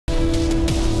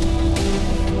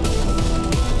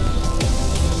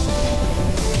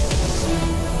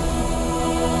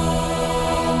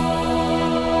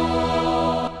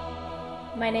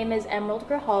My name is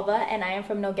Grijalva, and I am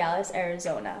from Nogales,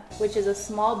 Arizona, which is a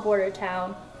small border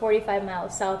town 45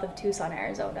 miles south of Tucson,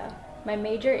 Arizona. My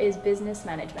major is business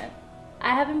management.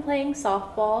 I have been playing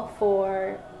softball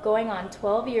for going on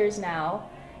 12 years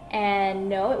now, and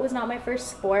no, it was not my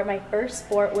first sport. My first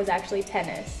sport was actually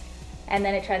tennis, and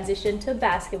then it transitioned to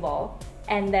basketball,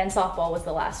 and then softball was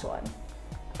the last one.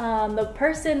 The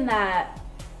person that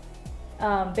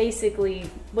basically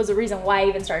was the reason why I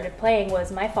even started playing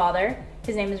was my father.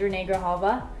 His name is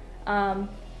Grijalva.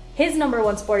 His number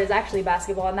one sport is actually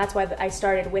basketball, and that's why I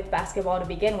started with basketball to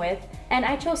begin with. And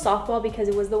I chose softball because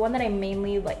it was the one that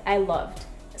I loved.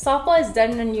 Softball is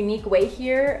done in a unique way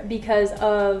here because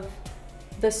of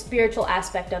the spiritual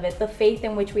aspect of it, the faith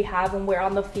in which we have when we're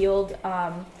on the field.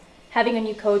 Having a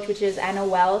new coach, which is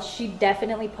Anna, she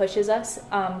definitely pushes us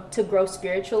to grow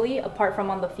spiritually apart from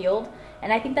on the field.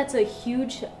 And I think that's a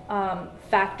huge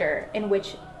factor in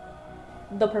which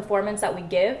the performance that we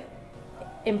give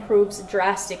improves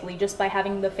drastically just by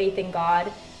having the faith in God,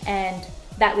 and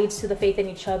that leads to the faith in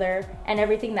each other and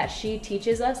everything that she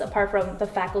teaches us apart from the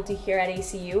faculty here at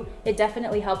ACU. It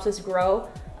definitely helps us grow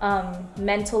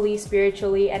mentally,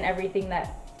 spiritually, and everything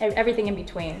in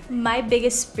between. My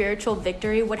biggest spiritual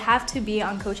victory would have to be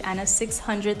on Coach Anna's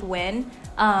 600th win.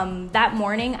 That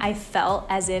morning I felt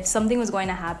as if something was going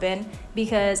to happen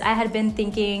because I had been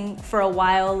thinking for a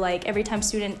while, like every time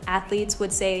student athletes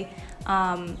would say,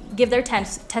 give their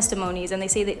testimonies, and they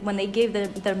say that when they gave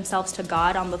themselves to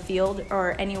God on the field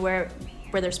or anywhere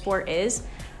where their sport is,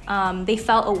 they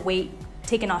felt a weight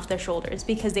taken off their shoulders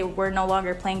because they were no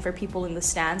longer playing for people in the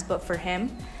stands but for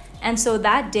Him. And so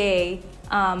that day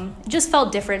just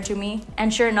felt different to me.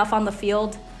 And sure enough, on the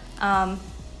field,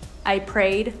 I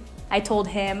prayed. I told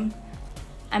Him,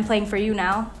 I'm playing for you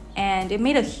now. And it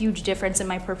made a huge difference in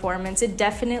my performance. It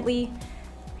definitely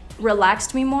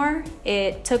relaxed me more.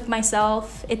 It took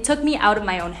me out of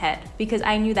my own head because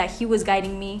I knew that He was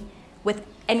guiding me with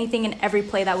anything and every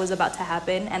play that was about to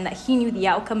happen, and that He knew the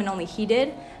outcome and only He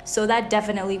did. So that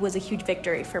definitely was a huge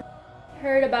victory for me.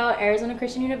 Heard about Arizona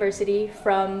Christian University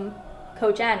from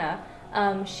Coach Anna.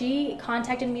 She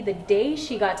contacted me the day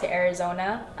she got to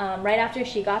Arizona, right after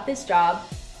she got this job,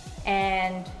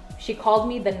 and she called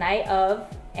me the night of,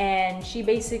 and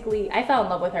I fell in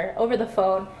love with her over the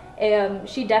phone.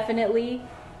 She definitely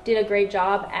did a great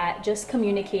job at just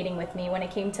communicating with me when it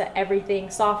came to everything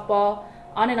softball,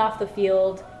 on and off the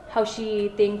field, how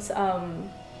she thinks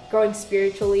growing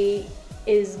spiritually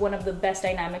is one of the best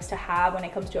dynamics to have when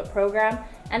it comes to a program.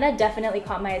 And that definitely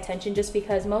caught my attention just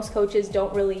because most coaches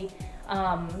don't really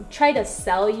try to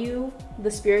sell you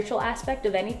the spiritual aspect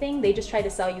of anything. They just try to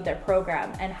sell you their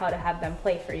program and how to have them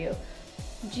play for you.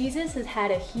 Jesus has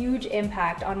had a huge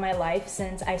impact on my life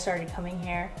since I started coming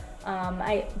here.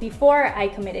 Before I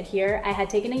committed here, I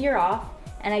had taken a year off,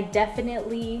 and I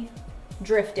definitely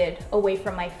drifted away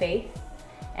from my faith.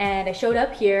 And I showed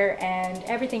up here and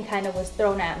everything kind of was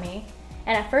thrown at me.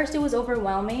 And at first it was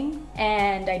overwhelming,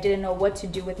 and I didn't know what to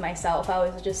do with myself. I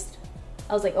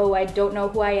was like, oh, I don't know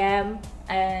who I am.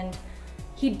 And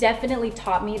He definitely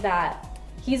taught me that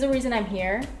He's the reason I'm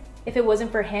here. If it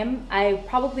wasn't for Him, I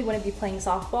probably wouldn't be playing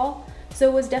softball. So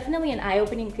it was definitely an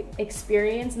eye-opening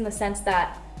experience in the sense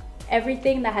that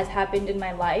everything that has happened in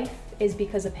my life is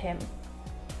because of Him.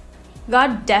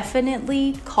 God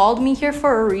definitely called me here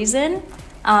for a reason.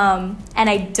 And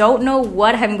I don't know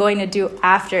what I'm going to do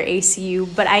after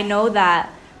ACU, but I know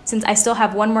that since I still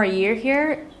have one more year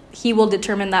here, He will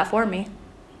determine that for me.